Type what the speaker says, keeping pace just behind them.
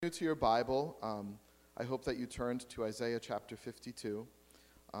New to your Bible, I hope that you turned to Isaiah chapter 52.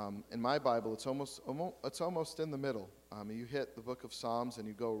 In my Bible, it's almost in the middle. You hit the book of Psalms and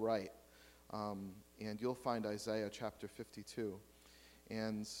you go right, and you'll find Isaiah chapter 52.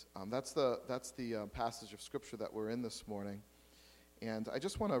 And that's the passage of Scripture that we're in this morning. And I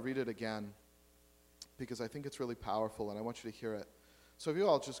just want to read it again because I think it's really powerful and I want you to hear it. So if you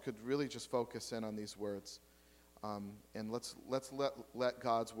all could really focus in on these words. And let's let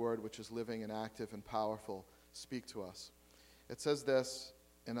God's word, which is living and active and powerful, speak to us. It says this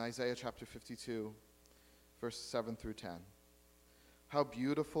in Isaiah chapter 52, verses 7 through 10. How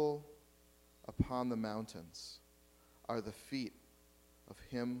beautiful upon the mountains are the feet of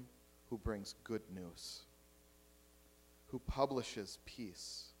him who brings good news, who publishes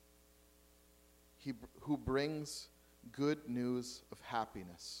peace, who brings good news of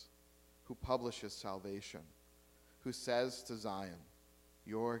happiness, who publishes salvation, who says to Zion,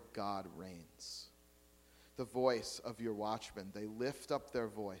 your God reigns. The voice of your watchmen, they lift up their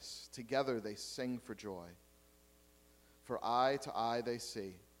voice. Together they sing for joy. For eye to eye they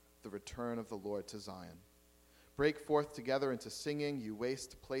see the return of the Lord to Zion. Break forth together into singing, you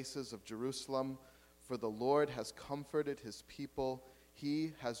waste places of Jerusalem, for the Lord has comforted his people.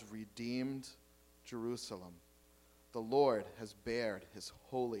 He has redeemed Jerusalem. The Lord has bared his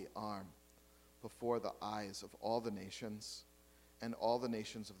holy arm before the eyes of all the nations, and all the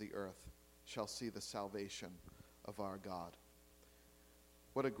nations of the earth shall see the salvation of our God.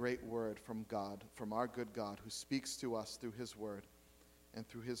 What a great word from God, from our good God, who speaks to us through his word and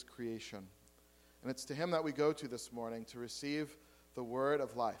through his creation. And it's to him that we go to this morning to receive the word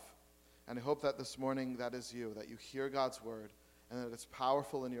of life. And I hope that this morning that is you, that you hear God's word, and that it's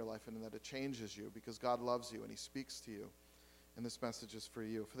powerful in your life, and that it changes you, because God loves you and he speaks to you. And this message is for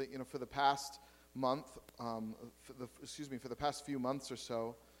you. For the past month, for the past few months or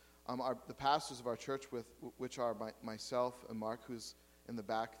so, the pastors of our church, which are myself and Mark, who's in the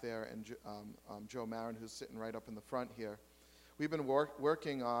back there, and Joe Marin, who's sitting right up in the front here, we've been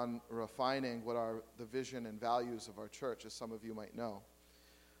working on refining what are the vision and values of our church, as some of you might know.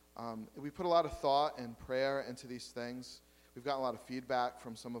 We put a lot of thought and prayer into these things. We've gotten a lot of feedback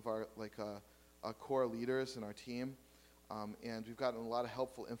from some of our core leaders in our team. And we've gotten a lot of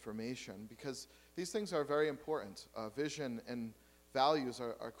helpful information, because these things are very important. Vision and values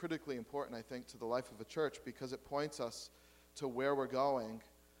are critically important, I think, to the life of a church, because it points us to where we're going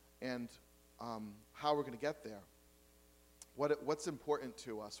and how we're going to get there. What's important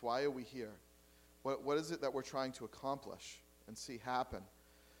to us? Why are we here? What is it that we're trying to accomplish and see happen?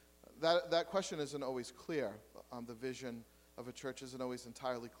 That question isn't always clear. The vision of a church isn't always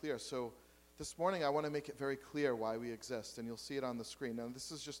entirely clear. So this morning, I want to make it very clear why we exist, and you'll see it on the screen. Now,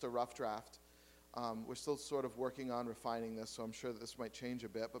 this is just a rough draft. We're still sort of working on refining this, so I'm sure that this might change a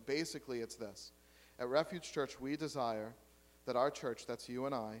bit. But basically, it's this. At Refuge Church, we desire that our church, that's you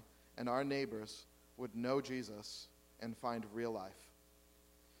and I, and our neighbors would know Jesus and find real life,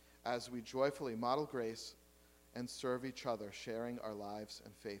 as we joyfully model grace and serve each other, sharing our lives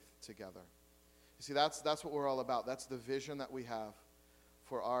and faith together. You see, that's what we're all about. That's the vision that we have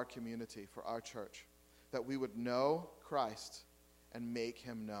for our community, for our church, that we would know Christ and make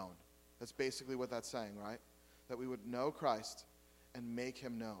him known. That's basically what that's saying, right? That we would know Christ and make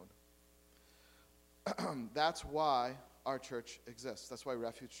him known. That's why our church exists. That's why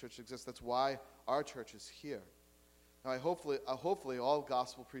Refuge Church exists. That's why our church is here. Now, hopefully all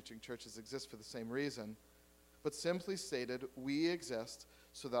gospel preaching churches exist for the same reason, but simply stated, we exist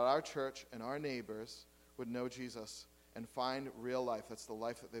so that our church and our neighbors would know Jesus and find real life. That's the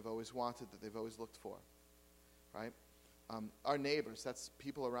life that they've always wanted, that they've always looked for, right? Our neighbors, that's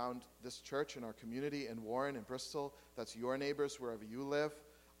people around this church and our community in Warren and Bristol. That's your neighbors wherever you live.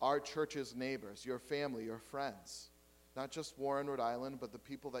 Our church's neighbors, your family, your friends. Not just Warren, Rhode Island, but the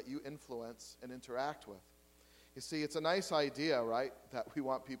people that you influence and interact with. You see, it's a nice idea, right, that we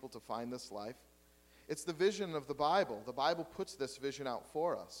want people to find this life. It's the vision of the Bible. The Bible puts this vision out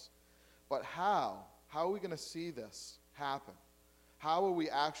for us. But how? How are we going to see this happen? How are we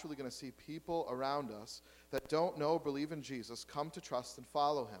actually going to see people around us that don't know or believe in Jesus come to trust and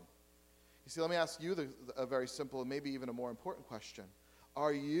follow him? You see, let me ask you a very simple and maybe even a more important question.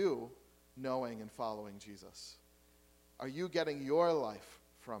 Are you knowing and following Jesus? Are you getting your life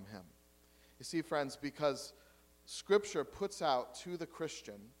from him? You see, friends, because Scripture puts out to the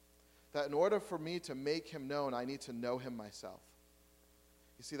Christian that in order for me to make him known, I need to know him myself.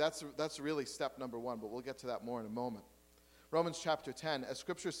 You see, that's really step number one, but we'll get to that more in a moment. Romans chapter 10, as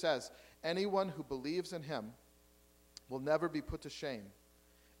Scripture says, anyone who believes in him will never be put to shame.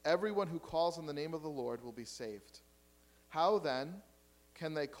 Everyone who calls on the name of the Lord will be saved. How then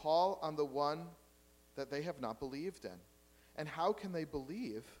can they call on the one that they have not believed in? And how can they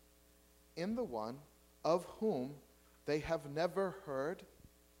believe in the one of whom they have never heard?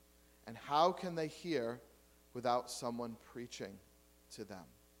 And how can they hear without someone preaching to them?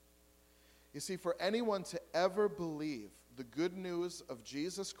 You see, for anyone to ever believe the good news of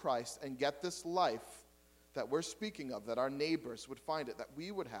Jesus Christ and get this life that we're speaking of, that our neighbors would find it, that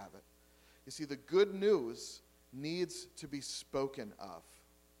we would have it, you see, the good news needs to be spoken of.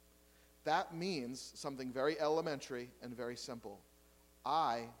 That means something very elementary and very simple.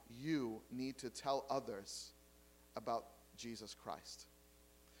 You need to tell others about Jesus Christ.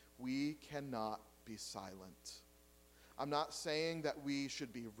 We cannot be silent. I'm not saying that we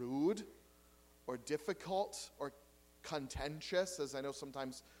should be rude or difficult or contentious, as I know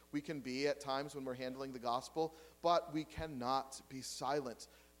sometimes we can be at times when we're handling the gospel, but we cannot be silent.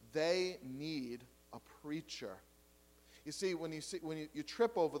 They need a preacher. You see, when you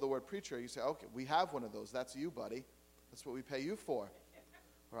trip over the word preacher, you say, okay, we have one of those. That's you, buddy. That's what we pay you for,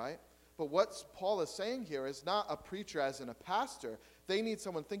 right? But what Paul is saying here is not a preacher as in a pastor. They need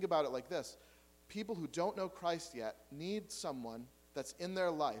someone, think about it like this. People who don't know Christ yet need someone that's in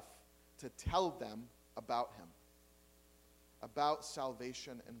their life to tell them about him, about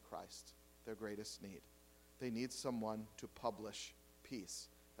salvation in Christ, their greatest need. They need someone to publish peace,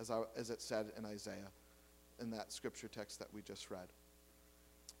 as it said in Isaiah, in that scripture text that we just read.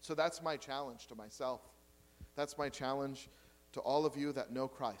 So that's my challenge to myself. That's my challenge to all of you that know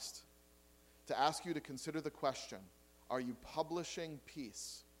Christ, to ask you to consider the question, are you publishing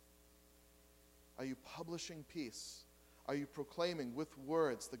peace? Are you publishing peace? Are you proclaiming with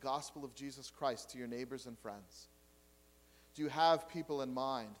words the gospel of Jesus Christ to your neighbors and friends? Do you have people in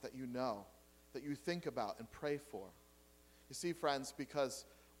mind that you know, that you think about and pray for? You see, friends, because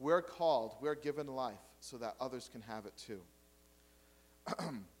we're called, we're given life so that others can have it too.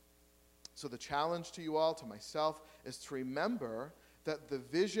 So the challenge to you all, to myself, is to remember that the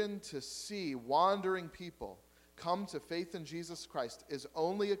vision to see wandering people come to faith in Jesus Christ is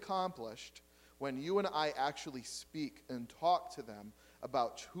only accomplished when you and I actually speak and talk to them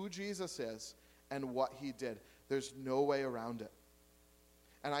about who Jesus is and what he did. There's no way around it.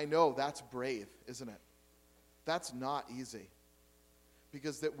 And I know that's brave, isn't it? That's not easy.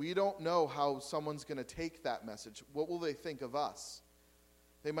 Because that we don't know how someone's going to take that message. What will they think of us?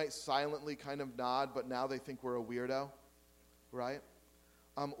 They might silently kind of nod, but now they think we're a weirdo, right?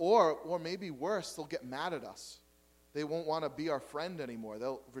 Or maybe worse, they'll get mad at us. They won't want to be our friend anymore.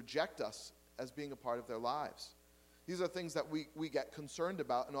 They'll reject us as being a part of their lives. These are things that we get concerned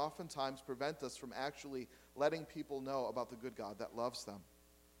about and oftentimes prevent us from actually letting people know about the good God that loves them.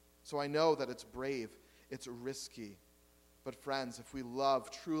 So I know that it's brave, it's risky. But friends, if we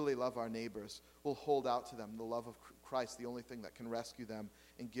truly love our neighbors, we'll hold out to them the love of Christ, the only thing that can rescue them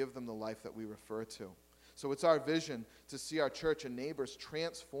and give them the life that we refer to. So it's our vision to see our church and neighbors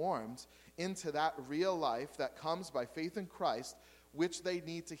transformed into that real life that comes by faith in Christ, which they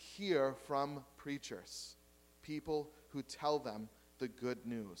need to hear from preachers, people who tell them the good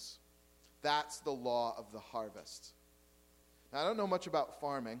news. That's the law of the harvest. Now, I don't know much about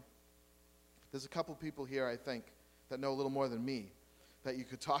farming. There's a couple people here, I think, that know a little more than me that you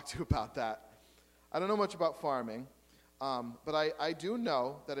could talk to about that. I don't know much about farming, but I do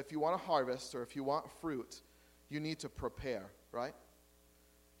know that if you want to harvest or if you want fruit, you need to prepare, right?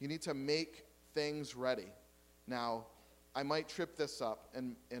 You need to make things ready. Now, I might trip this up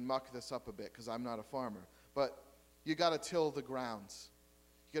and muck this up a bit because I'm not a farmer, but you got to till the grounds.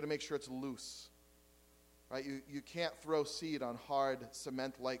 You got to make sure it's loose, right? You can't throw seed on hard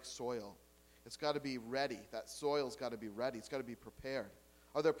cement-like soil. It's got to be ready. That soil's got to be ready. It's got to be prepared.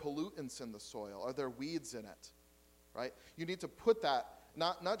 Are there pollutants in the soil? Are there weeds in it? Right? You need to put that,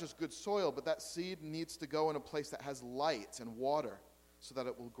 not just good soil, but that seed needs to go in a place that has light and water so that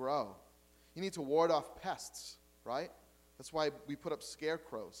it will grow. You need to ward off pests, right? That's why we put up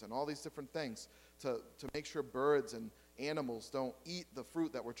scarecrows and all these different things to make sure birds and animals don't eat the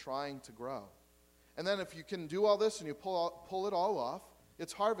fruit that we're trying to grow. And then if you can do all this and you pull it all off,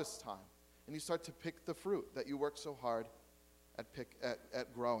 it's harvest time. And you start to pick the fruit that you work so hard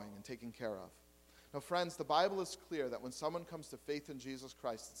at growing and taking care of. Now, friends, the Bible is clear that when someone comes to faith in Jesus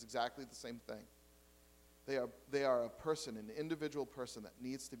Christ, it's exactly the same thing. They are a person, an individual person that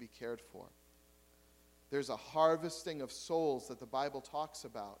needs to be cared for. There's a harvesting of souls that the Bible talks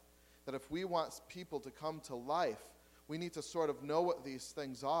about, that if we want people to come to life, we need to sort of know what these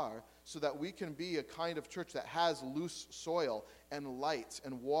things are so that we can be a kind of church that has loose soil and light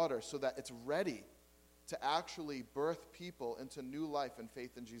and water so that it's ready to actually birth people into new life and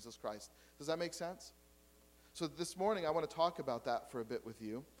faith in Jesus Christ. Does that make sense? So this morning, I want to talk about that for a bit with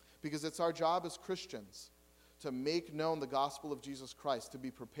you, because it's our job as Christians to make known the gospel of Jesus Christ, to be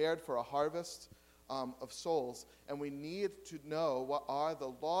prepared for a harvest of souls. And we need to know what are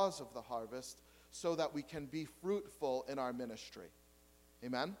the laws of the harvest so that we can be fruitful in our ministry.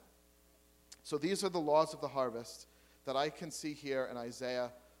 Amen? So these are the laws of the harvest that I can see here in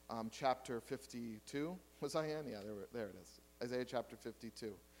Isaiah chapter 52. Was I in? Yeah, there it is. Isaiah chapter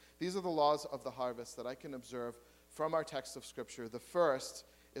 52. These are the laws of the harvest that I can observe from our text of Scripture. The first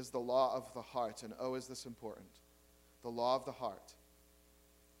is the law of the heart. And oh, is this important? The law of the heart.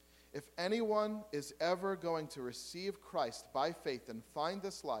 If anyone is ever going to receive Christ by faith and find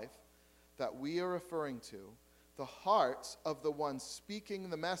this life that we are referring to, the heart of the one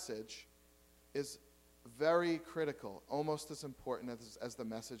speaking the message is very critical, almost as important as the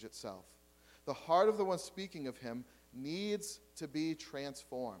message itself. The heart of the one speaking of him needs to be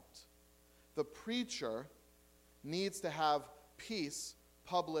transformed. The preacher needs to have peace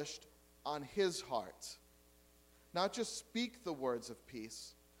published on his heart. Not just speak the words of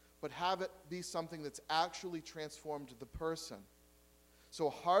peace, but have it be something that's actually transformed the person. So a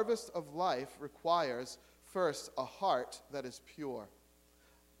harvest of life requires, first, a heart that is pure.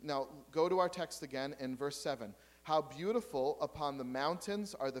 Now, go to our text again in verse 7. How beautiful upon the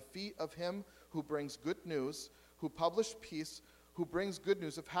mountains are the feet of him who brings good news, who publish peace, who brings good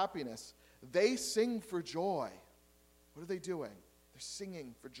news of happiness. They sing for joy. What are they doing? They're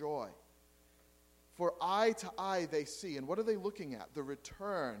singing for joy. For eye to eye they see. And what are they looking at? The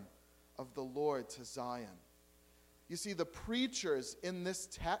return of the Lord to Zion. You see, the preachers in this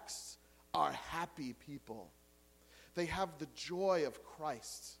text are happy people. They have the joy of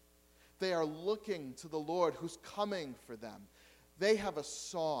Christ. They are looking to the Lord who's coming for them. They have a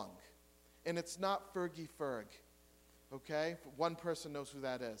song, and it's not Fergie Ferg, okay? One person knows who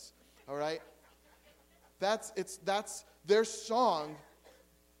that is, all right? That's their song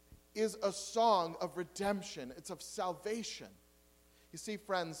is a song of redemption. It's of salvation. You see,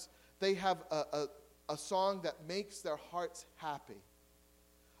 friends, they have a song that makes their hearts happy.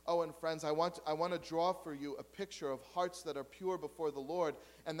 Oh, and friends, I want to draw for you a picture of hearts that are pure before the Lord,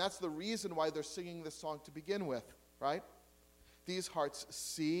 and that's the reason why they're singing this song to begin with, right? These hearts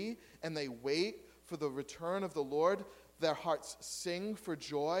see and they wait for the return of the Lord. Their hearts sing for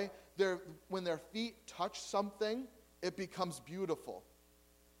joy. When their feet touch something, it becomes beautiful,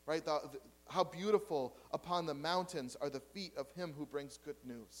 right? How beautiful upon the mountains are the feet of him who brings good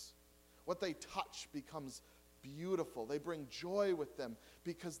news. What they touch becomes beautiful. They bring joy with them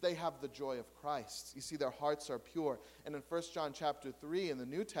because they have the joy of Christ. You see, their hearts are pure. And in 1 John chapter 3 in the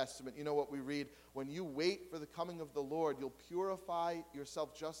New Testament, you know what we read? When you wait for the coming of the Lord, you'll purify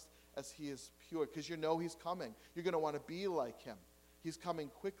yourself just as he is pure, because you know he's coming. You're going to want to be like him. He's coming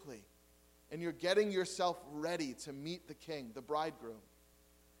quickly. And you're getting yourself ready to meet the king, the bridegroom.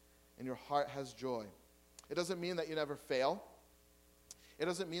 And your heart has joy. It doesn't mean that you never fail. It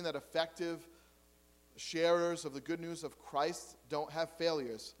doesn't mean that effective sharers of the good news of Christ don't have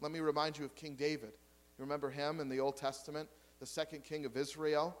failures. Let me remind you of King David. You remember him in the Old Testament, the second king of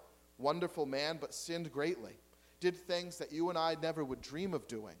Israel? Wonderful man, but sinned greatly. Did things that you and I never would dream of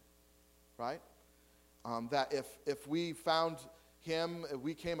doing, right? That if we found him, if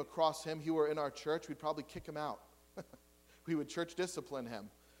we came across him, he were in our church, we'd probably kick him out. We would church discipline him,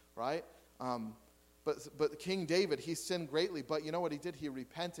 right? But King David, he sinned greatly, but you know what he did? He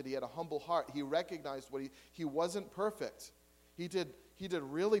repented. He had a humble heart. He recognized what he wasn't perfect. He did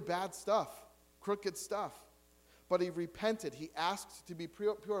really bad stuff, crooked stuff. But he repented. He asked to be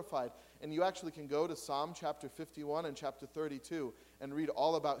purified. And you actually can go to Psalm chapter 51 and chapter 32 and read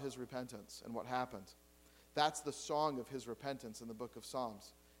all about his repentance and what happened. That's the song of his repentance in the book of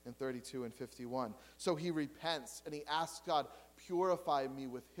Psalms in 32 and 51. So he repents and he asks God, purify me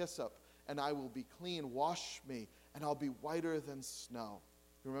with hyssop, and I will be clean. Wash me, and I'll be whiter than snow.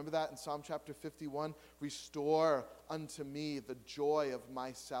 Remember that in Psalm chapter 51? Restore unto me the joy of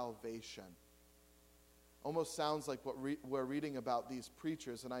my salvation. Almost sounds like what we're reading about these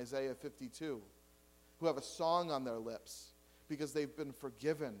preachers in Isaiah 52, who have a song on their lips because they've been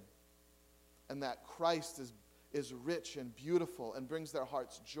forgiven, and that Christ is rich and beautiful and brings their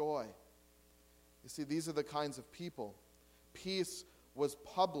hearts joy. You see, these are the kinds of people. Peace was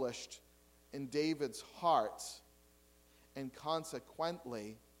published in David's heart, and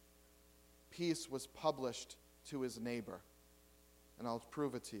consequently, peace was published to his neighbor. And I'll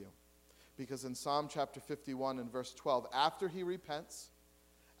prove it to you. Because in Psalm chapter 51 and verse 12, after he repents,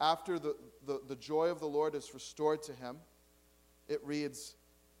 after the joy of the Lord is restored to him, it reads,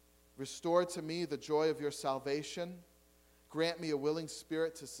 restore to me the joy of your salvation. Grant me a willing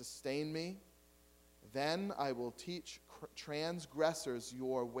spirit to sustain me. Then I will teach transgressors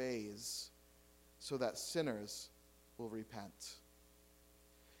your ways, so that sinners will repent.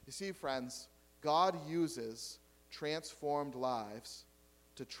 You see, friends, God uses transformed lives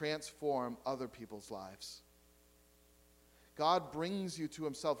to transform other people's lives. God brings you to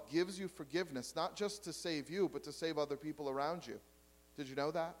himself, gives you forgiveness, not just to save you, but to save other people around you. Did you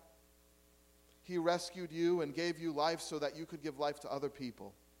know that? He rescued you and gave you life so that you could give life to other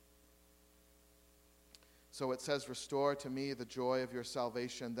people. So it says, restore to me the joy of your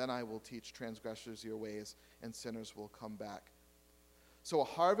salvation, then I will teach transgressors your ways, and sinners will come back. So a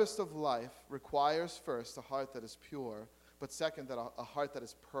harvest of life requires first a heart that is pure, but second, that a heart that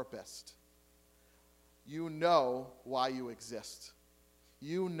is purposed. You know why you exist.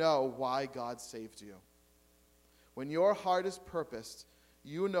 You know why God saved you. When your heart is purposed,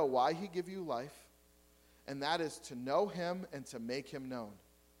 you know why he gave you life, and that is to know him and to make him known,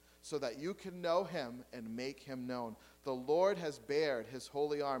 so that you can know him and make him known. The Lord has bared his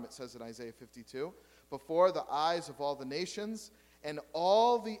holy arm, it says in Isaiah 52, before the eyes of all the nations, and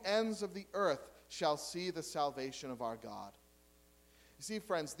all the ends of the earth shall see the salvation of our God. You see,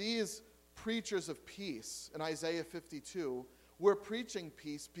 friends, these preachers of peace in Isaiah 52 were preaching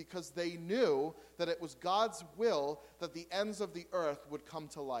peace because they knew that it was God's will that the ends of the earth would come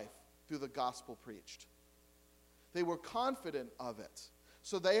to life through the gospel preached. They were confident of it.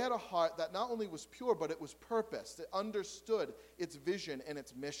 So they had a heart that not only was pure, but it was purposed. It understood its vision and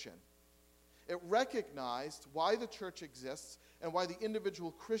its mission. It recognized why the church exists and why the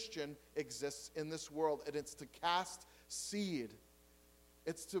individual Christian exists in this world. And it's to cast seed.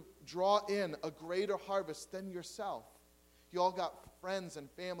 It's to draw in a greater harvest than yourself. You all got friends and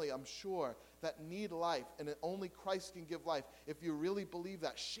family, I'm sure, that need life, and only Christ can give life. If you really believe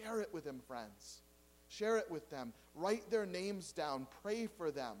that, share it with them, friends. Share it with them. Write their names down. Pray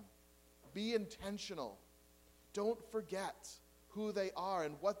for them. Be intentional. Don't forget who they are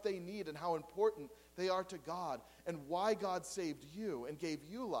and what they need and how important they are to God and why God saved you and gave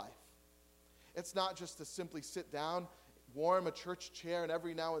you life. It's not just to simply sit down, warm a church chair, and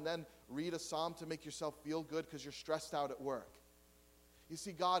every now and then read a psalm to make yourself feel good because you're stressed out at work. You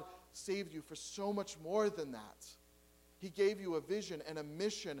see, God saved you for so much more than that. He gave you a vision and a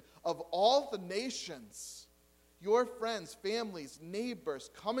mission of all the nations, your friends, families, neighbors,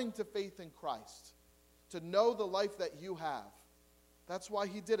 coming to faith in Christ, to know the life that you have. That's why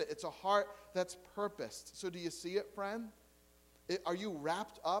he did it. It's a heart that's purposed. So do you see it, friend? Are you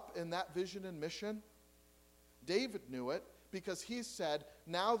wrapped up in that vision and mission? David knew it because he said,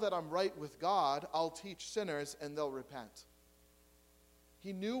 now that I'm right with God, I'll teach sinners and they'll repent.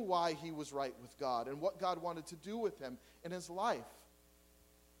 He knew why he was right with God and what God wanted to do with him in his life.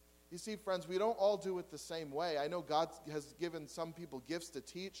 You see, friends, we don't all do it the same way. I know God has given some people gifts to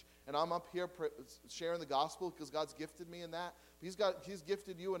teach, and I'm up here sharing the gospel because God's gifted me in that. He's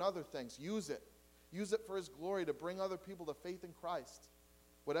gifted you in other things. Use it. Use it for his glory to bring other people to faith in Christ,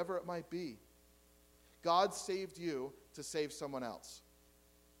 whatever it might be. God saved you to save someone else.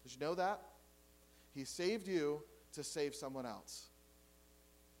 Did you know that? He saved you to save someone else.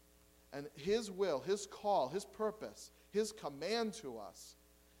 And his will, his call, his purpose, his command to us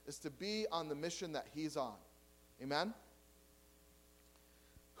is to be on the mission that he's on. Amen?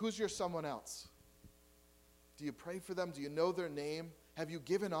 Who's your someone else? Do you pray for them? Do you know their name? Have you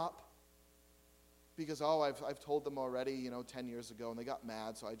given up? Because, I've told them already, 10 years ago, and they got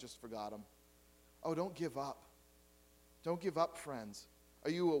mad, so I just forgot them. Oh, don't give up. Don't give up, friends. Are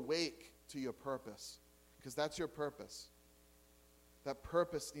you awake to your purpose? Because that's your purpose. That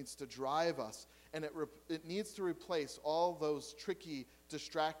purpose needs to drive us, and it needs to replace all those tricky,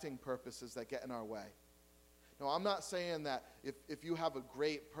 distracting purposes that get in our way. Now, I'm not saying that if you have a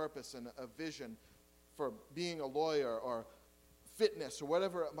great purpose and a vision for being a lawyer or fitness or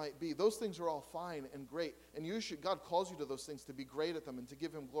whatever it might be, those things are all fine and great, and God calls you to those things to be great at them and to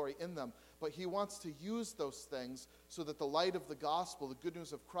give him glory in them, but he wants to use those things so that the light of the gospel, the good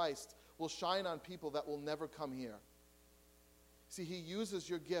news of Christ, will shine on people that will never come here. See, he uses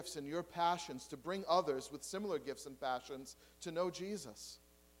your gifts and your passions to bring others with similar gifts and passions to know Jesus.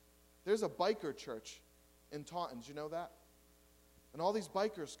 There's a biker church in Taunton. Did you know that? And all these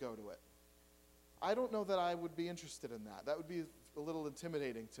bikers go to it. I don't know that I would be interested in that. That would be a little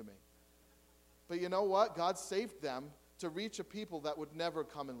intimidating to me. But you know what? God saved them to reach a people that would never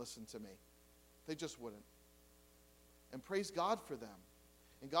come and listen to me. They just wouldn't. And praise God for them.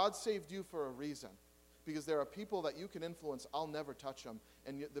 And God saved you for a reason. Because there are people that you can influence, I'll never touch them.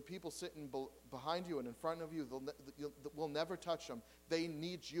 And the people sitting behind you and in front of you, will never touch them. They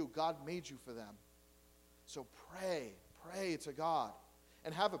need you. God made you for them. So pray to God.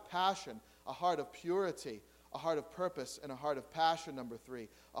 And have a passion. a heart of purity, a heart of purpose, and a heart of passion, number 3.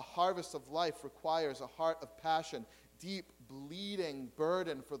 A harvest of life requires a heart of passion, deep, bleeding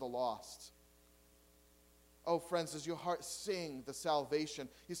burden for the lost. Oh, friends, does your heart sing the salvation?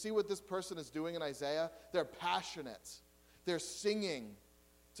 You see what this person is doing in Isaiah? They're passionate. They're singing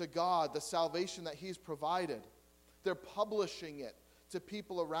to God the salvation that he's provided. They're publishing it to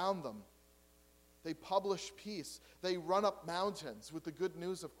people around them. They publish peace. They run up mountains with the good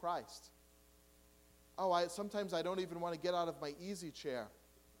news of Christ. Oh, sometimes I don't even want to get out of my easy chair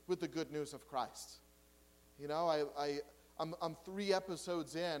with the good news of Christ. You know, I'm 3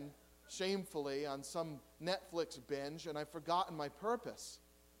 episodes in, shamefully, on some Netflix binge, and I've forgotten my purpose.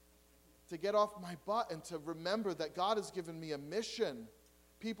 To get off my butt and to remember that God has given me a mission,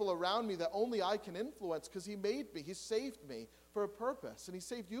 people around me that only I can influence because he made me. He saved me for a purpose, and he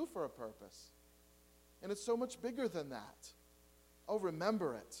saved you for a purpose. And it's so much bigger than that. Oh,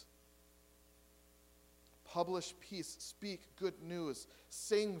 remember it. Publish peace, speak good news,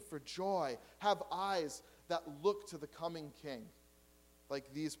 sing for joy, have eyes that look to the coming King,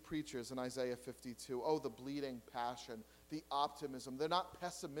 like these preachers in Isaiah 52. Oh, the bleeding passion, the optimism. They're not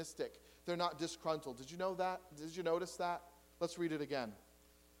pessimistic. They're not disgruntled. Did you know that? Did you notice that? Let's read it again.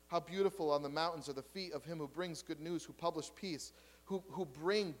 How beautiful on the mountains are the feet of him who brings good news, who publish peace, who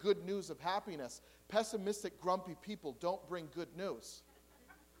bring good news of happiness. Pessimistic, grumpy people don't bring good news,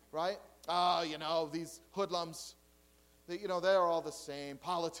 right? These hoodlums, they're all the same.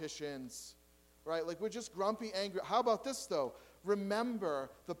 Politicians, right? Like, we're just grumpy, angry. How about this, though? Remember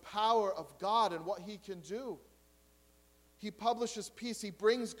the power of God and what he can do. He publishes peace. He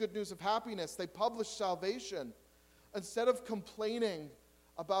brings good news of happiness. They publish salvation. Instead of complaining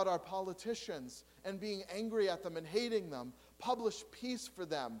about our politicians and being angry at them and hating them, publish peace for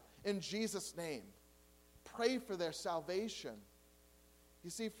them in Jesus' name. Pray for their salvation. You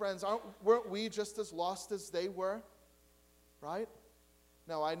see, friends, weren't we just as lost as they were? Right?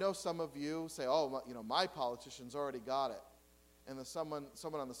 Now, I know some of you say, oh, my politician's already got it. And there's someone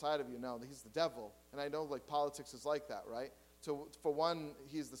on the side of you, no, he's the devil. And I know, politics is like that, right? So for one,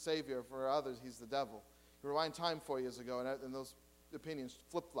 he's the savior. For others, he's the devil. You rewind time 4 years ago, and those opinions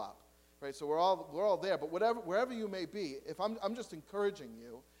flip-flop, right? So we're all there. But wherever you may be, if I'm just encouraging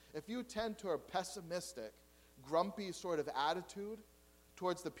you, if you tend to a pessimistic, grumpy sort of attitude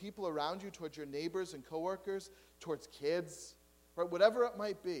towards the people around you, towards your neighbors and coworkers, towards kids, right? Whatever it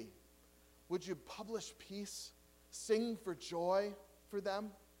might be, would you publish peace? Sing for joy for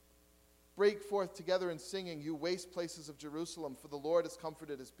them? Break forth together in singing, you waste places of Jerusalem, for the Lord has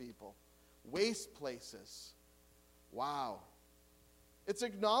comforted his people. Waste places. Wow. It's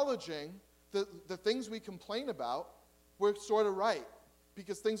acknowledging the things we complain about, we're sort of right,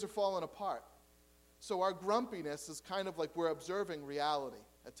 because things are falling apart. So our grumpiness is kind of like we're observing reality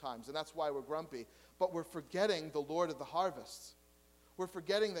at times, and that's why we're grumpy. But we're forgetting the Lord of the harvest. We're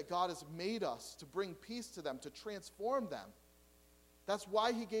forgetting that God has made us to bring peace to them, to transform them. That's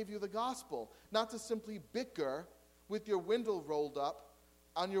why he gave you the gospel, not to simply bicker with your window rolled up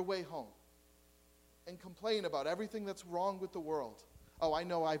on your way home and complain about everything that's wrong with the world. Oh, I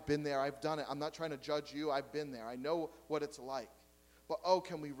know, I've been there, I've done it. I'm not trying to judge you, I've been there. I know what it's like. But oh,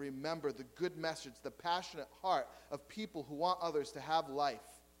 can we remember the good message, the passionate heart of people who want others to have life.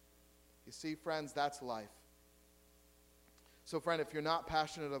 You see, friends, that's life. So, friend, if you're not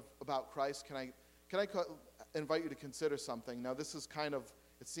passionate about Christ, can I invite you to consider something? Now, this is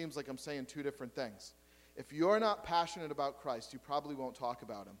it seems like I'm saying 2 different things. If you're not passionate about Christ, you probably won't talk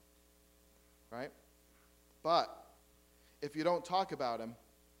about him, right? But if you don't talk about him,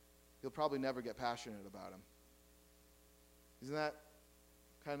 you'll probably never get passionate about him. Isn't that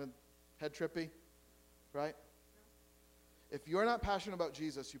kind of head trippy, right? If you're not passionate about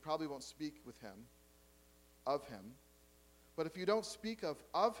Jesus, you probably won't speak with him, of him. But if you don't speak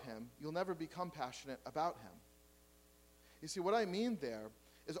of him, you'll never become passionate about him. You see, what I mean there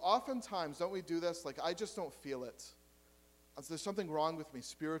is oftentimes, don't we do this? Like, I just don't feel it. There's something wrong with me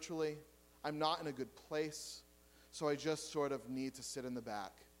spiritually. I'm not in a good place, so I just sort of need to sit in the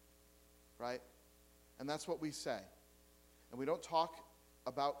back, right? And that's what we say. And we don't talk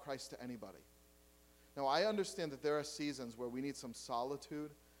about Christ to anybody. Now, I understand that there are seasons where we need some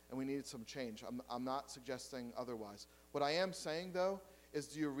solitude and we need some change. I'm not suggesting otherwise. What I am saying, though, is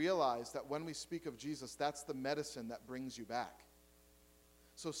do you realize that when we speak of Jesus, that's the medicine that brings you back?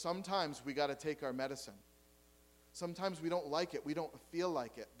 So sometimes we got to take our medicine. Sometimes we don't like it. We don't feel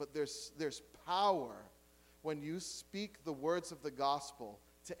like it. But there's power when you speak the words of the gospel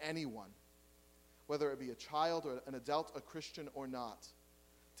to anyone, whether it be a child or an adult, a Christian or not,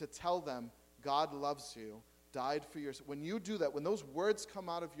 to tell them God loves you, died for your... When you do that, when those words come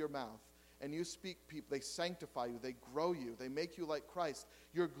out of your mouth and you speak people, they sanctify you, they grow you, they make you like Christ,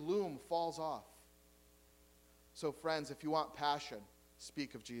 your gloom falls off. So friends, if you want passion,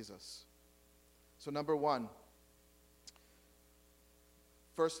 speak of Jesus. So number one,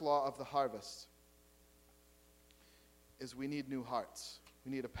 first law of the harvest is we need new hearts.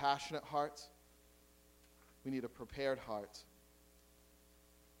 We need a passionate heart, we need a prepared heart,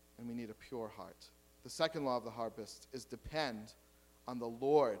 and we need a pure heart. The second law of the harvest is depend on the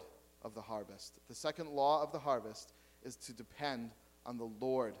Lord of the harvest. The second law of the harvest is to depend on the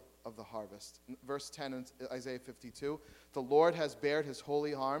Lord of the harvest. Verse 10 in Isaiah 52, the Lord has bared his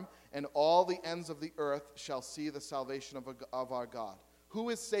holy arm, and all the ends of the earth shall see the salvation of our God. Who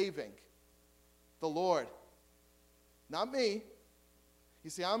is saving? The Lord. Not me. You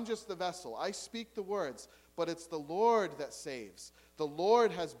see, I'm just the vessel. I speak the words, but it's the Lord that saves. The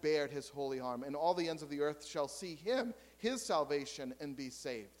Lord has bared his holy arm, and all the ends of the earth shall see him, his salvation, and be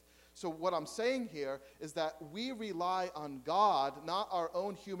saved. So what I'm saying here is that we rely on God, not our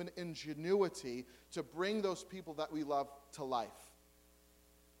own human ingenuity, to bring those people that we love to life,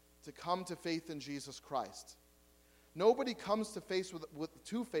 to come to faith in Jesus Christ. Nobody comes to faith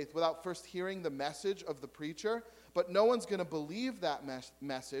without first hearing the message of the preacher, but no one's going to believe that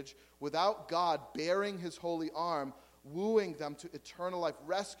message without God bearing his holy arm, wooing them to eternal life,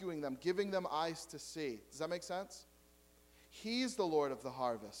 rescuing them, giving them eyes to see. Does that make sense? He's the Lord of the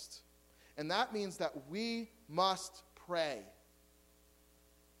harvest. And that means that we must pray.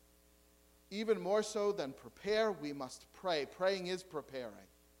 Even more so than prepare, we must pray. Praying is preparing.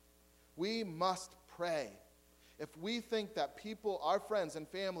 We must pray. If we think that people, our friends and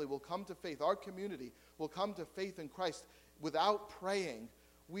family, will come to faith, our community will come to faith in Christ without praying,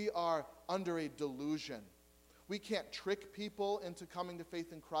 we are under a delusion. We can't trick people into coming to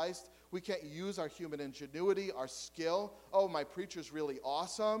faith in Christ. We can't use our human ingenuity, our skill. Oh, my preacher's really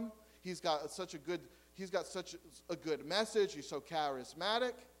awesome. He's got such a good message. He's so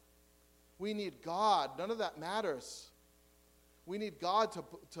charismatic. We need God. None of that matters. We need God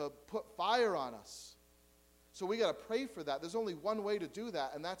to put fire on us. So we got to pray for that. There's only one way to do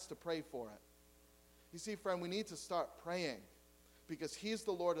that, and that's to pray for it. You see, friend, we need to start praying because he's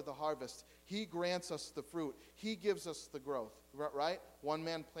the Lord of the harvest. He grants us the fruit. He gives us the growth, right? One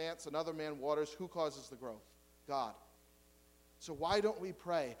man plants, another man waters. Who causes the growth? God. So why don't we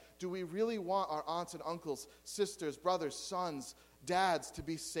pray? Do we really want our aunts and uncles, sisters, brothers, sons, dads to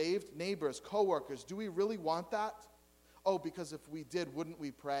be saved? Neighbors, co-workers, do we really want that? Oh, because if we did, wouldn't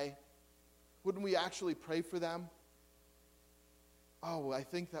we pray? Wouldn't we actually pray for them? Oh, I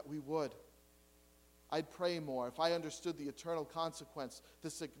think that we would. I'd pray more if I understood the eternal consequence, the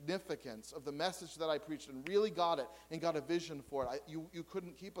significance of the message that I preached and really got it and got a vision for it. You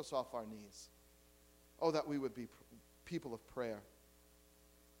couldn't keep us off our knees. Oh, that we would be people of prayer.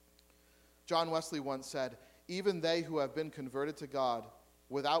 John Wesley once said, even they who have been converted to God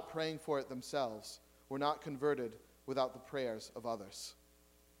without praying for it themselves were not converted without the prayers of others.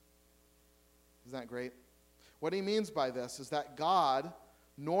 Isn't that great? What he means by this is that God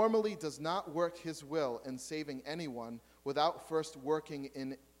normally does not work his will in saving anyone without first working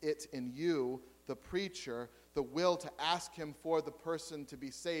in you, the preacher, the will to ask him for the person to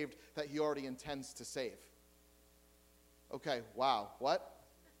be saved that he already intends to save. Okay, wow, what?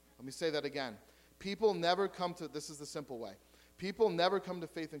 Let me say that again. People never come to, this is the simple way. People never come to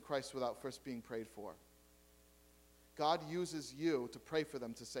faith in Christ without first being prayed for. God uses you to pray for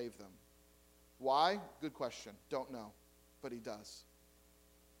them to save them. Why? Good question. Don't know, but he does.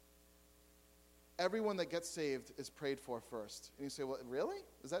 Everyone that gets saved is prayed for first. And you say, well, really?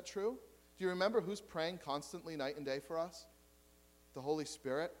 Is that true? Do you remember who's praying constantly night and day for us? The Holy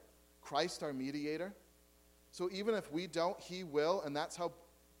Spirit, Christ our mediator. So even if we don't, he will, and that's how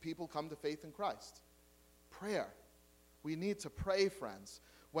people come to faith in Christ. Prayer. We need to pray, friends.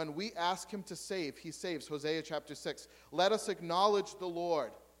 When we ask him to save, he saves. Hosea chapter 6. Let us acknowledge the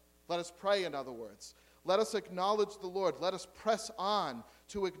Lord. Let us pray, in other words. Let us acknowledge the Lord. Let us press on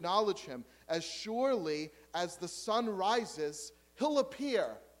to acknowledge him. As surely as the sun rises, he'll appear.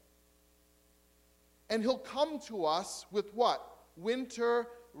 And he'll come to us with what? Winter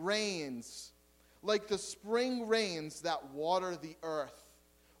rains. Like the spring rains that water the earth.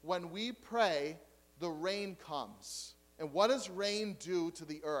 When we pray, the rain comes. And what does rain do to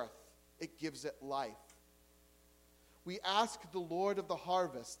the earth? It gives it life. We ask the Lord of the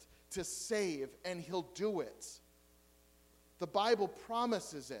harvest to save, and he'll do it. The Bible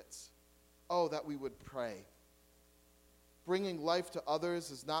promises it. Oh, that we would pray. Bringing life to others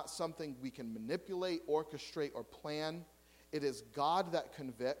is not something we can manipulate, orchestrate, or plan. It is God that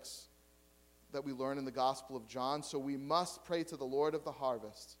convicts, that we learn in the Gospel of John. So we must pray to the Lord of the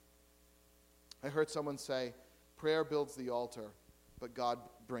harvest. I heard someone say, prayer builds the altar, but God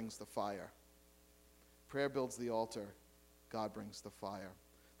brings the fire. Prayer builds the altar, God brings the fire.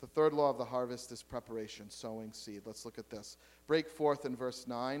 The third law of the harvest is preparation, sowing seed. Let's look at this. Break forth in verse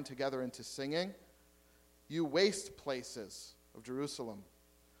 9 together into singing. You waste places of Jerusalem,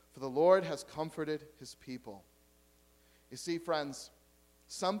 for the Lord has comforted his people. You see, friends,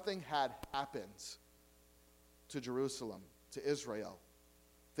 something had happened to Jerusalem, to Israel.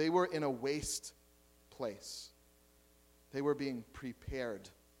 They were in a waste place. They were being prepared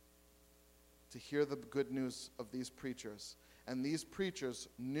to hear the good news of these preachers. And these preachers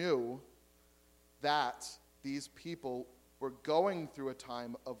knew that these people were going through a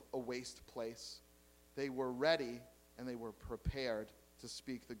time of a waste place. They were ready and they were prepared to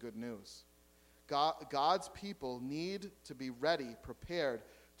speak the good news. God's people need to be ready, prepared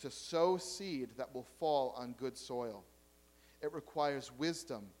to sow seed that will fall on good soil. It requires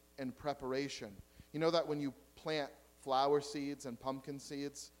wisdom and preparation. You know that when you plant flower seeds and pumpkin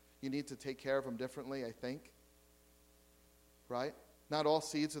seeds, you need to take care of them differently, I think. Right? Not all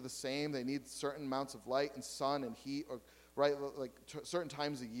seeds are the same. They need certain amounts of light and sun and heat, or right, like certain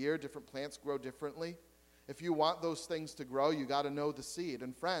times a year, different plants grow differently. If you want those things to grow, you got to know the seed.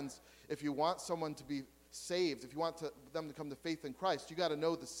 And friends, if you want someone to be saved, if you want them to come to faith in Christ, you got to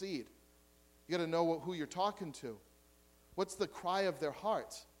know the seed. You got to know who you're talking to. What's the cry of their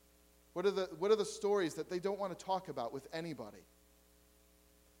heart? What are the stories that they don't want to talk about with anybody?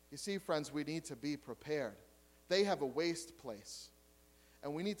 You see, friends, we need to be prepared. They have a waste place,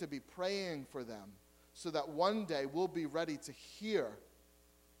 and we need to be praying for them so that one day we'll be ready to hear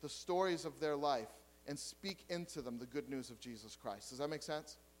the stories of their life and speak into them the good news of Jesus Christ. Does that make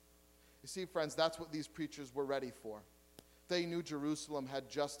sense? You see, friends, that's what these preachers were ready for. They knew Jerusalem had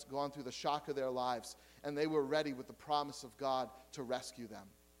just gone through the shock of their lives, and they were ready with the promise of God to rescue them.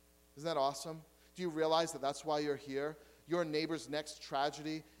 Isn't that awesome? Do you realize that that's why you're here? Your neighbor's next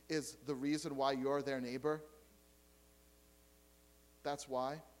tragedy is the reason why you're their neighbor. That's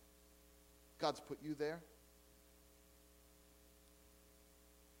why. God's put you there.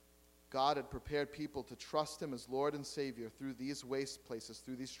 God had prepared people to trust him as Lord and Savior through these waste places,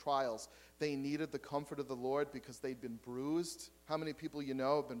 through these trials. They needed the comfort of the Lord because they'd been bruised. How many people you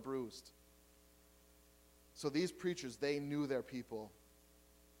know have been bruised? So these preachers, they knew their people.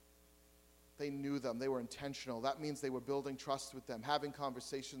 They knew them. They were intentional. That means they were building trust with them, having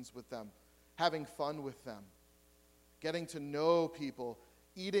conversations with them, having fun with them, getting to know people,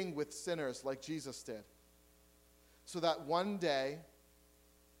 eating with sinners like Jesus did, so that one day,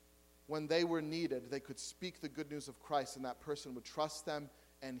 when they were needed, they could speak the good news of Christ, and that person would trust them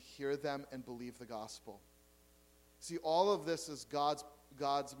and hear them and believe the gospel. See, all of this is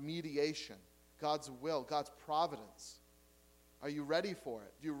God's mediation, God's will, God's providence. Are you ready for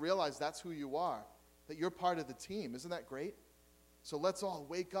it? Do you realize that's who you are? That you're part of the team? Isn't that great? So let's all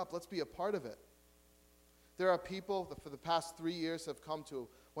wake up. Let's be a part of it. There are people that for the past 3 years have come to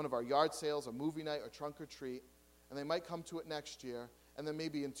one of our yard sales, a movie night, or trunk or treat, and they might come to it next year, and then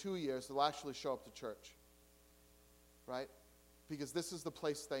maybe in 2 years they'll actually show up to church. Right? Because this is the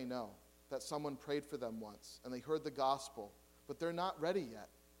place they know, that someone prayed for them once, and they heard the gospel, but they're not ready yet.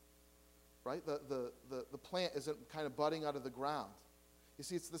 Right? The plant isn't kind of budding out of the ground. You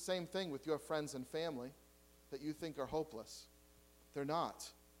see, it's the same thing with your friends and family that you think are hopeless. They're not.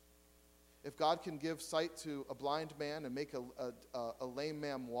 If God can give sight to a blind man and make a lame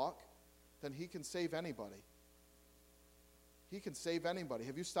man walk, then he can save anybody. He can save anybody.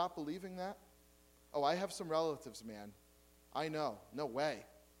 Have you stopped believing that? Oh, I have some relatives, man. I know. No way.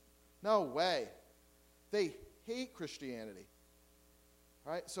 No way. They hate Christianity.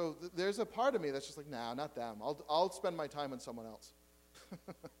 Right? So there's a part of me that's just like, nah, not them. I'll spend my time on someone else.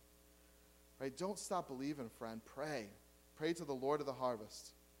 Right? Don't stop believing, friend. Pray. Pray to the Lord of the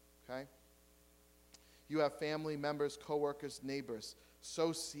harvest. Okay? You have family members, coworkers, neighbors.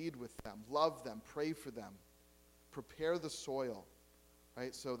 Sow seed with them. Love them. Pray for them. Prepare the soil.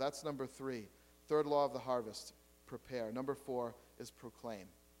 Right? So that's number 3. Third law of the harvest. Prepare. Number 4 is proclaim.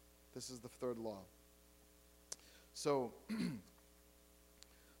 This is the third law. So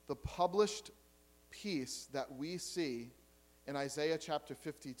the published peace that we see in Isaiah chapter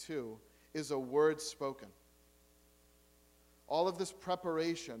 52 is a word spoken. All of this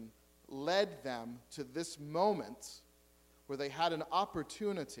preparation led them to this moment where they had an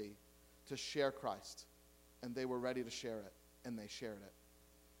opportunity to share Christ, and they were ready to share it, and they shared it.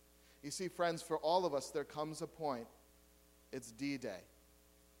 You see, friends, for all of us, there comes a point, it's D-Day.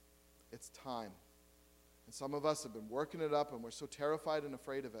 It's time. And some of us have been working it up, and we're so terrified and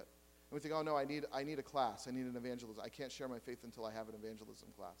afraid of it. And we think, oh no, I need a class. I need an evangelism. I can't share my faith until I have an evangelism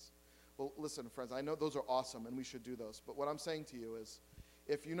class. Well, listen, friends, I know those are awesome, and we should do those. But what I'm saying to you is,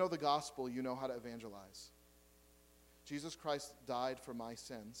 if you know the gospel, you know how to evangelize. Jesus Christ died for my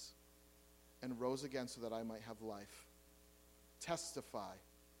sins and rose again so that I might have life. Testify.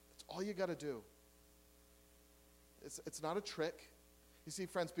 That's all you got to do. It's not a trick. You see,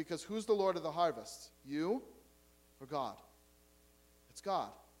 friends, because who's the Lord of the harvest? You or God? It's God.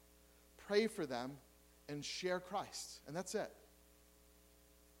 Pray for them and share Christ. And that's it.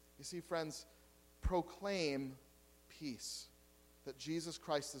 You see, friends, proclaim peace. That Jesus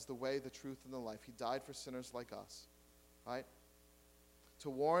Christ is the way, the truth, and the life. He died for sinners like us. Right?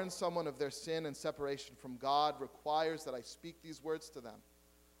 To warn someone of their sin and separation from God requires that I speak these words to them.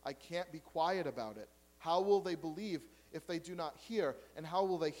 I can't be quiet about it. How will they believe if they do not hear? And how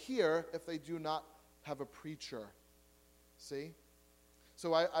will they hear if they do not have a preacher? See?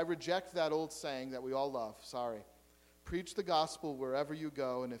 So I reject that old saying that we all love. Sorry. Preach the gospel wherever you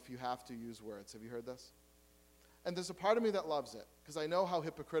go, and if you have to, use words. Have you heard this? And there's a part of me that loves it, because I know how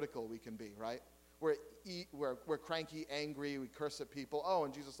hypocritical we can be, right? We're cranky, angry, we curse at people. Oh,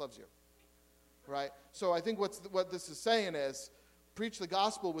 and Jesus loves you, right? So I think what this is saying is, preach the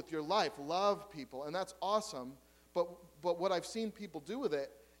gospel with your life, love people, and that's awesome. But what I've seen people do with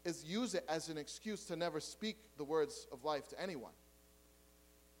it is use it as an excuse to never speak the words of life to anyone.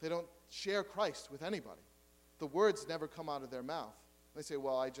 They don't share Christ with anybody. The words never come out of their mouth. They say,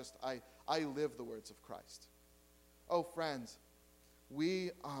 well, I live the words of Christ. Oh, friends, we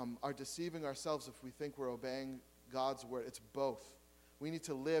are deceiving ourselves if we think we're obeying God's word. It's both. We need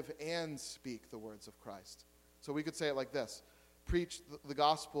to live and speak the words of Christ. So we could say it like this. Preach the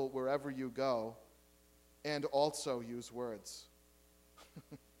gospel wherever you go, and also use words.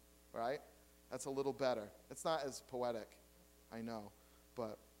 Right? That's a little better. It's not as poetic, I know,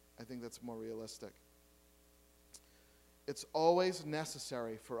 but I think that's more realistic. It's always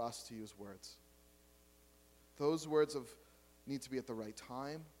necessary for us to use words. Those words need to be at the right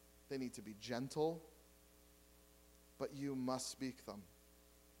time. They need to be gentle. But you must speak them.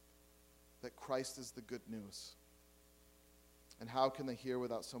 That Christ is the good news. And how can they hear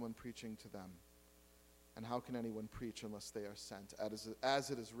without someone preaching to them? And how can anyone preach unless they are sent?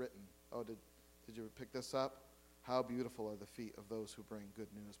 As it is written. Oh, did you pick this up? How beautiful are the feet of those who bring good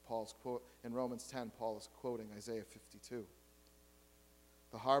news. Paul's quote in Romans 10, Paul is quoting Isaiah 52.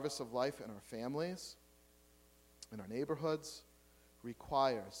 The harvest of life in our families, in our neighborhoods,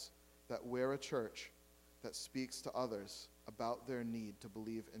 requires that we're a church that speaks to others about their need to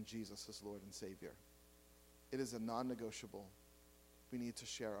believe in Jesus as Lord and Savior. It is a non-negotiable. We need to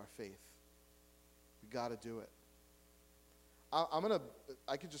share our faith. We got to do it.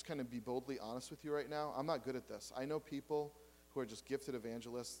 I could just kind of be boldly honest with you right now. I'm not good at this. I know people who are just gifted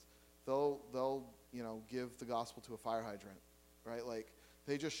evangelists. They'll give the gospel to a fire hydrant, right? Like,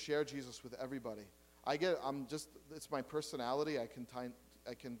 they just share Jesus with everybody. It's my personality. I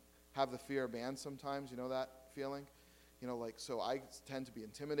can have the fear of man sometimes. You know that feeling? So I tend to be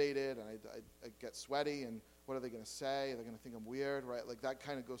intimidated, and I get sweaty, and what are they going to say? They're going to think I'm weird, right? Like, that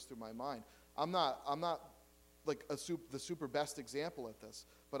kind of goes through my mind. I'm not like the super best example at this,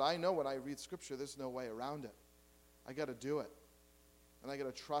 but I know when I read Scripture, there's no way around it. I got to do it. And I got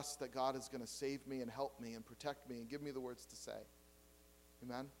to trust that God is going to save me and help me and protect me and give me the words to say.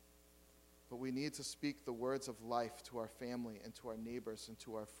 Amen? But we need to speak the words of life to our family and to our neighbors and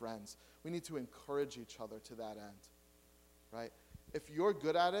to our friends. We need to encourage each other to that end, right? If you're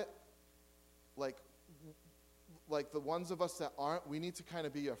good at it, like the ones of us that aren't, we need to kind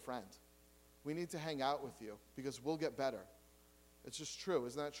of be your friend. We need to hang out with you because we'll get better. It's just true.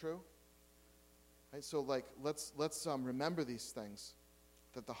 Isn't that true? Right? So let's remember these things,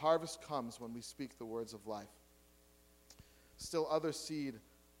 that the harvest comes when we speak the words of life. Still other seed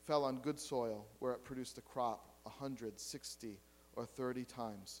fell on good soil where it produced a crop 160 or 30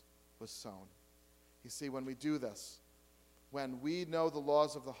 times was sown. You see, when we do this, when we know the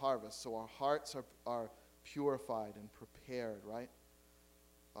laws of the harvest, so our hearts are purified and prepared, right?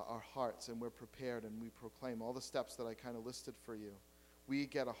 Our hearts, and we're prepared, and we proclaim all the steps that I kind of listed for you. We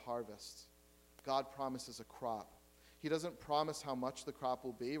get a harvest. God promises a crop. He doesn't promise how much the crop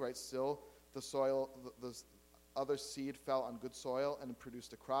will be, right? Still, the soil, the other seed fell on good soil and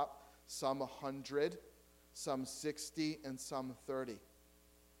produced a crop, some 100, some 60, and some 30.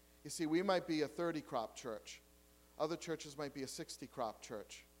 You see, we might be a 30-crop church. Other churches might be a 60-crop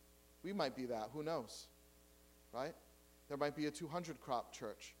church. We might be that. Who knows? Right? There might be a 200-crop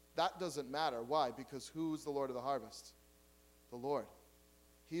church. That doesn't matter. Why? Because who's the Lord of the harvest? The Lord.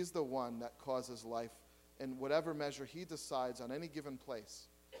 He's the one that causes life in whatever measure he decides on any given place.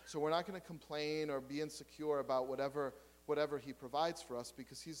 So we're not going to complain or be insecure about whatever whatever he provides for us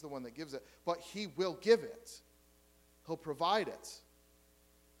because he's the one that gives it. But he will give it. He'll provide it.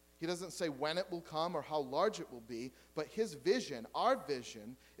 He doesn't say when it will come or how large it will be, but his vision, our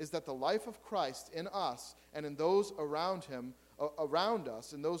vision, is that the life of Christ in us and in those around him, around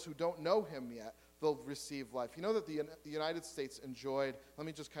us, and those who don't know him yet, they'll receive life. You know that the United States enjoyed, let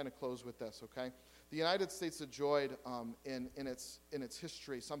me just kind of close with this, okay? The United States enjoyed in its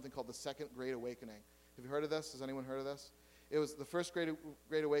history something called the Second Great Awakening. Have you heard of this? Has anyone heard of this? It was the First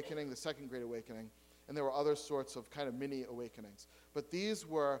Great Awakening, the Second Great Awakening, and there were other sorts of kind of mini awakenings. But these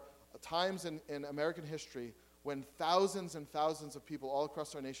were times in American history when thousands and thousands of people all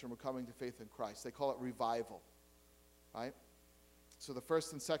across our nation were coming to faith in Christ. They call it revival, right? So the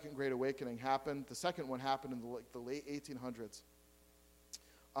First and Second Great Awakening happened. The second one happened in the late 1800s.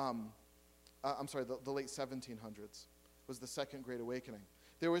 The late 1700s was the Second Great Awakening.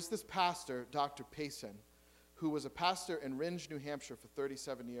 There was this pastor, Dr. Payson, who was a pastor in Rindge, New Hampshire for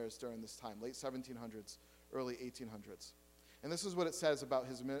 37 years during this time, late 1700s, early 1800s. And this is what it says about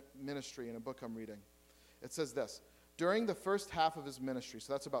his ministry in a book I'm reading. It says this: during the first half of his ministry,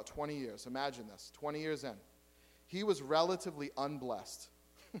 so that's about 20 years, imagine this, 20 years in, he was relatively unblessed.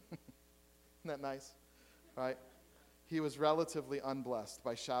 Isn't that nice? Right? He was relatively unblessed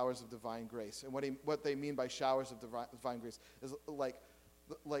by showers of divine grace. And what they mean by showers of divine grace is like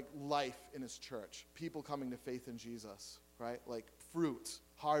life in his church, people coming to faith in Jesus, right? Like fruit,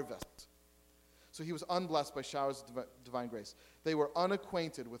 harvest. So he was unblessed by showers of divine grace. They were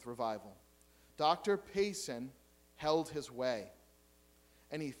unacquainted with revival. Dr. Payson held his way,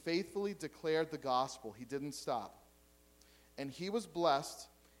 and he faithfully declared the gospel. He didn't stop. And he was blessed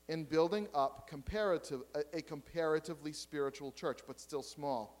in building up a comparatively spiritual church, but still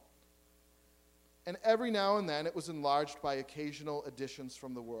small. And every now and then it was enlarged by occasional additions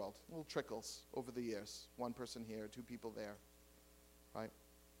from the world, little trickles over the years. One person here, two people there, right?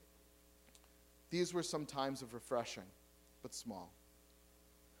 These were some times of refreshing, but small.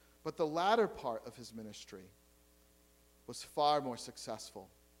 But the latter part of his ministry was far more successful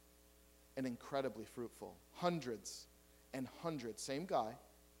and incredibly fruitful. Hundreds and hundreds, same guy,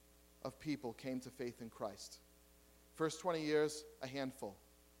 of people came to faith in Christ. First 20 years, a handful.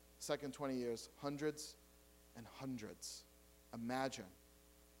 Second 20 years, hundreds and hundreds. Imagine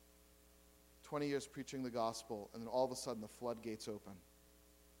 20 years preaching the gospel, and then all of a sudden the floodgates open.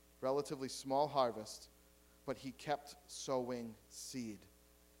 Relatively small harvest, but he kept sowing seed.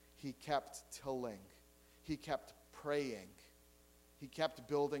 He kept tilling. He kept praying. He kept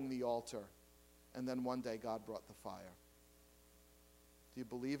building the altar. And then one day God brought the fire. Do you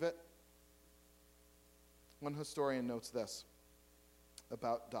believe it? One historian notes this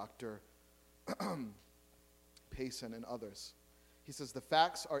about Dr. Payson and others. He says, the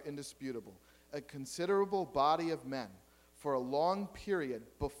facts are indisputable. A considerable body of men for a long period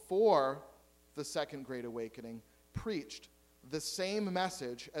before the Second Great Awakening preached the same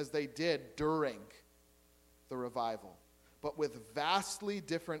message as they did during the revival, but with vastly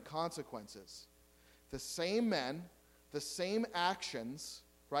different consequences. The same men, the same actions,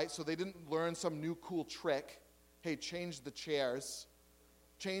 right? So they didn't learn some new cool trick. Hey, change the chairs,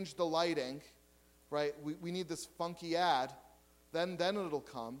 change the lighting, right? We need this funky ad. Then it'll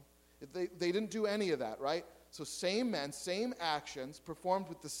come. They didn't do any of that, right? So same men, same actions, performed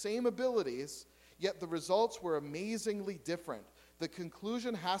with the same abilities, yet the results were amazingly different. The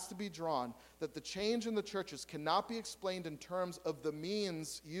conclusion has to be drawn that the change in the churches cannot be explained in terms of the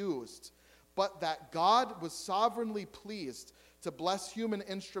means used, but that God was sovereignly pleased to bless human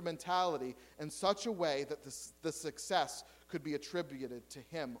instrumentality in such a way that the success could be attributed to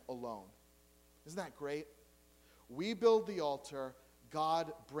him alone. Isn't that great? We build the altar,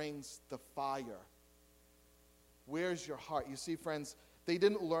 God brings the fire. Where's your heart? You see, friends, they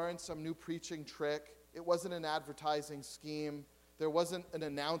didn't learn some new preaching trick. It wasn't an advertising scheme. There wasn't an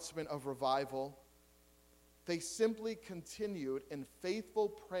announcement of revival. They simply continued in faithful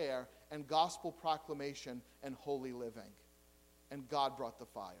prayer and gospel proclamation and holy living. And God brought the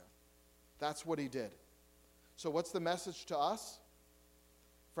fire. That's what he did. So what's the message to us?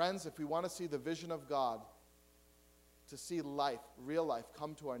 Friends, if we want to see the vision of God, to see life, real life,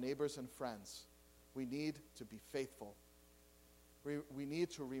 come to our neighbors and friends, we need to be faithful. We need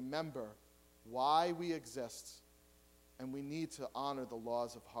to remember why we exist, and we need to honor the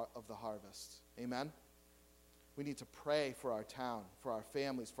laws of the harvest. Amen? We need to pray for our town, for our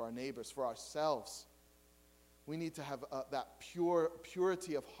families, for our neighbors, for ourselves. We need to have that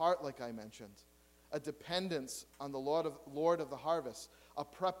purity of heart, like I mentioned, a dependence on the Lord of the harvest, a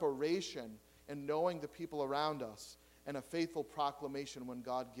preparation in knowing the people around us, and a faithful proclamation when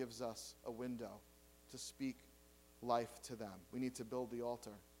God gives us a window to speak life to them. We need to build the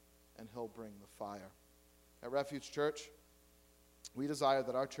altar, and he'll bring the fire. At Refuge Church, we desire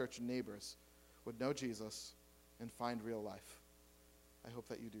that our church and neighbors would know Jesus and find real life. I hope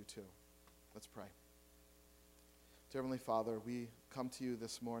that you do too. Let's pray. Dear Heavenly Father, we come to you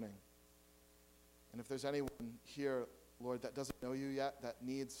this morning. And if there's anyone here, Lord, that doesn't know you yet, that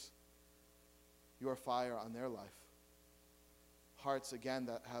needs your fire on their life, hearts, again,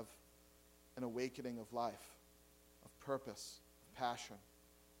 that have an awakening of life, of purpose, of passion,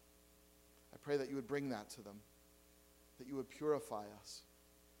 I pray that you would bring that to them, that you would purify us,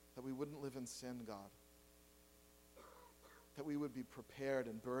 that we wouldn't live in sin, God, that we would be prepared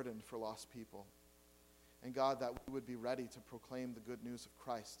and burdened for lost people, and God, that we would be ready to proclaim the good news of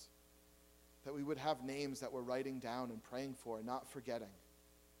Christ, that we would have names that we're writing down and praying for and not forgetting.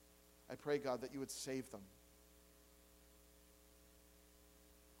 I pray, God, that you would save them.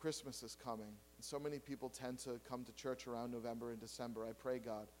 Christmas is coming, and so many people tend to come to church around November and December. I pray,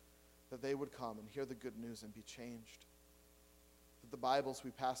 God, that they would come and hear the good news and be changed. That the Bibles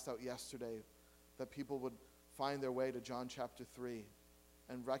we passed out yesterday, that people would find their way to John chapter 3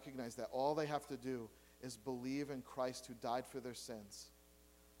 and recognize that all they have to do is believe in Christ who died for their sins.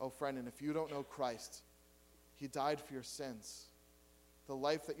 Oh, friend, and if you don't know Christ, he died for your sins. The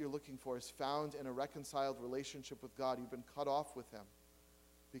life that you're looking for is found in a reconciled relationship with God. You've been cut off with him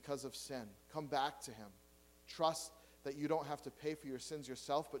because of sin. Come back to him. Trust that you don't have to pay for your sins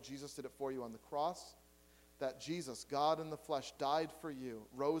yourself, but Jesus did it for you on the cross. That Jesus, God in the flesh, died for you,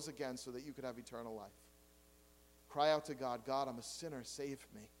 rose again so that you could have eternal life. Cry out to God, God, I'm a sinner, save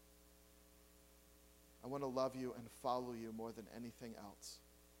me. I want to love you and follow you more than anything else.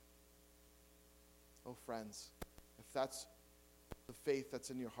 Oh, friends, if that's the faith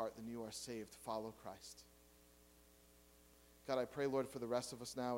that's in your heart, then you are saved. Follow Christ. God, I pray, Lord, for the rest of us now.